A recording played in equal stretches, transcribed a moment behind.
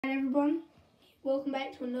everyone, welcome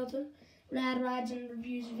back to another Rad Rides and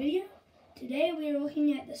Reviews video. Today we are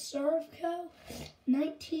looking at the Servco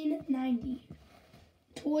 1990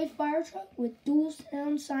 toy fire truck with dual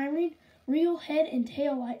sound siren, real head and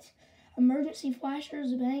tail lights, emergency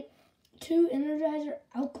flashers, bank, 2 Energizer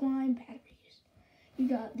alkaline batteries. You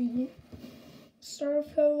got the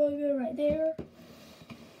Servco logo right there.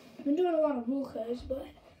 I've been doing a lot of Wilcos, but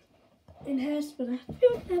I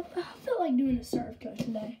feel like doing a Servco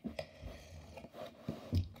today.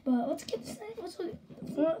 But let's get this thing. Let's look at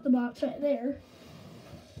the front of the box right there.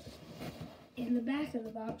 And the back of the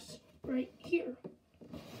box right here.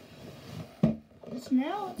 So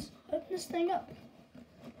now let's open this thing up.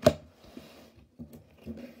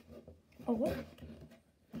 Oh, what?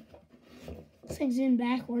 This thing's in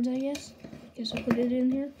backwards, I guess. Guess I'll put it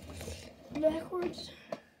in here backwards.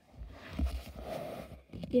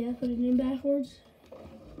 Yeah, put it in backwards.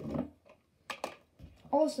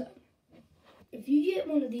 Also, if you get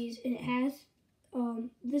one of these and it has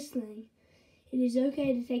this thing, it is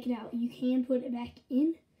okay to take it out. You can put it back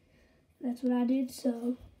in. That's what I did.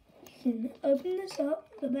 So you can open this up,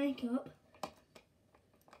 the bank up.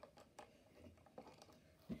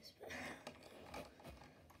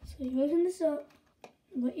 So you open this up.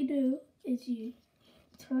 What you do is you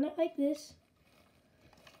turn it like this.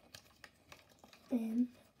 And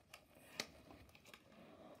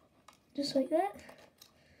just like that,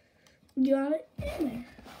 you got it in there.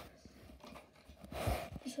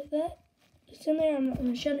 Just like that. It's in there. I'm not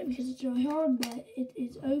going to shut it because it's really hard, but it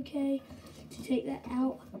is okay to take that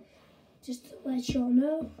out. Just to let y'all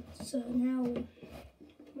know. So now we'll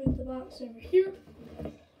move the box over here.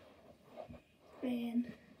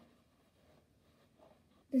 And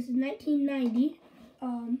this is 1990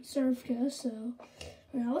 Servco. So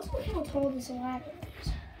now let's look how tall this ladder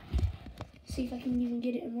is. See if I can even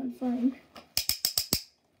get it in one frame.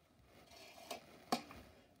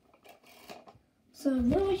 So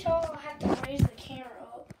really tall, I have to raise the camera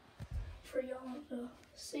up for y'all to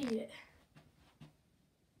see it.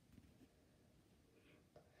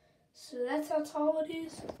 So that's how tall it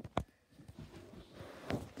is.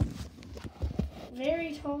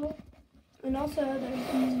 Very tall. And also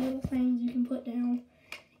there's these little things you can put down.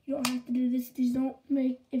 You don't have to do this. These don't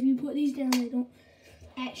make, if you put these down, they don't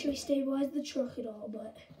actually stabilize the truck at all,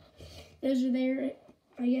 but those are there,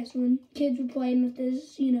 I guess, when kids were playing with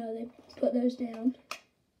this, you know, they put those down.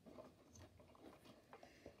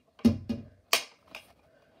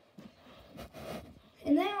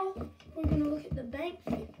 And now we're going to look at the bank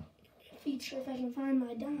feature, if I can find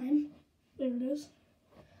my dime. There it is.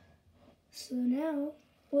 So now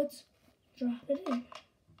let's drop it in.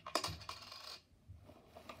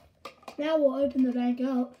 Now we'll open the bank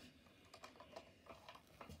up.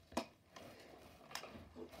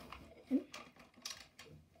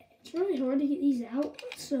 It's really hard to get these out,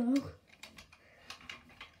 so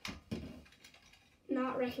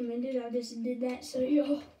not recommended. I just did that so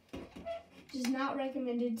y'all. Just not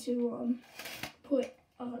recommended to put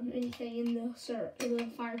anything in the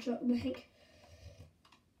fire truck bank.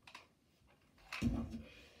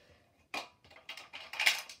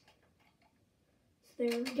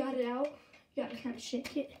 There, got it out. You gotta kind of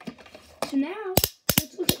shake it. So now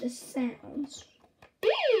let's look at the sounds.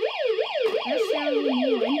 That's siren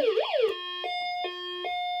 1,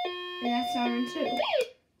 and that's siren 2.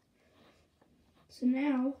 So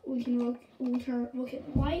now we can look at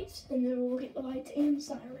the lights, and then we'll look at the lights and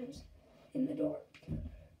sirens in the dark.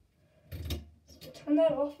 So we'll turn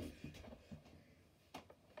that off.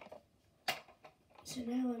 So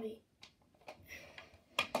now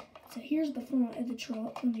so here's the front of the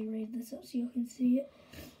truck. Let me raise this up so you can see it.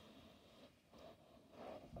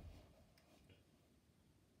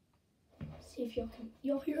 See if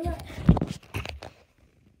y'all hear that.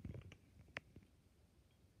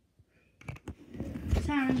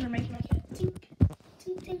 Sirens are making like a tink,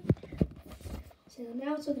 tink, tink. So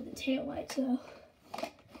now let's look at the tail lights. So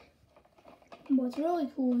what's really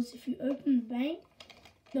cool is if you open the bank,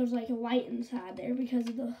 there's like a light inside there because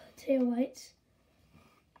of the tail lights.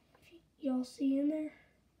 Y'all see in there?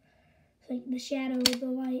 It's like the shadow of the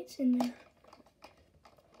lights in there.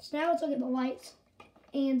 So now let's look at the lights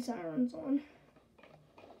and sirens on.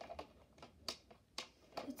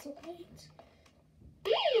 That's the lights.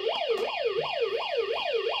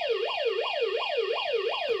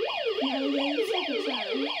 Now we go to the second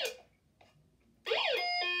siren.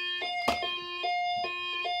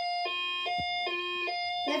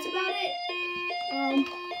 That's about it.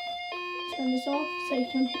 Turn this off so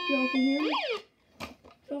y'all can hear me.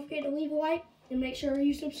 Don't forget to leave a like and make sure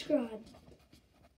you subscribe.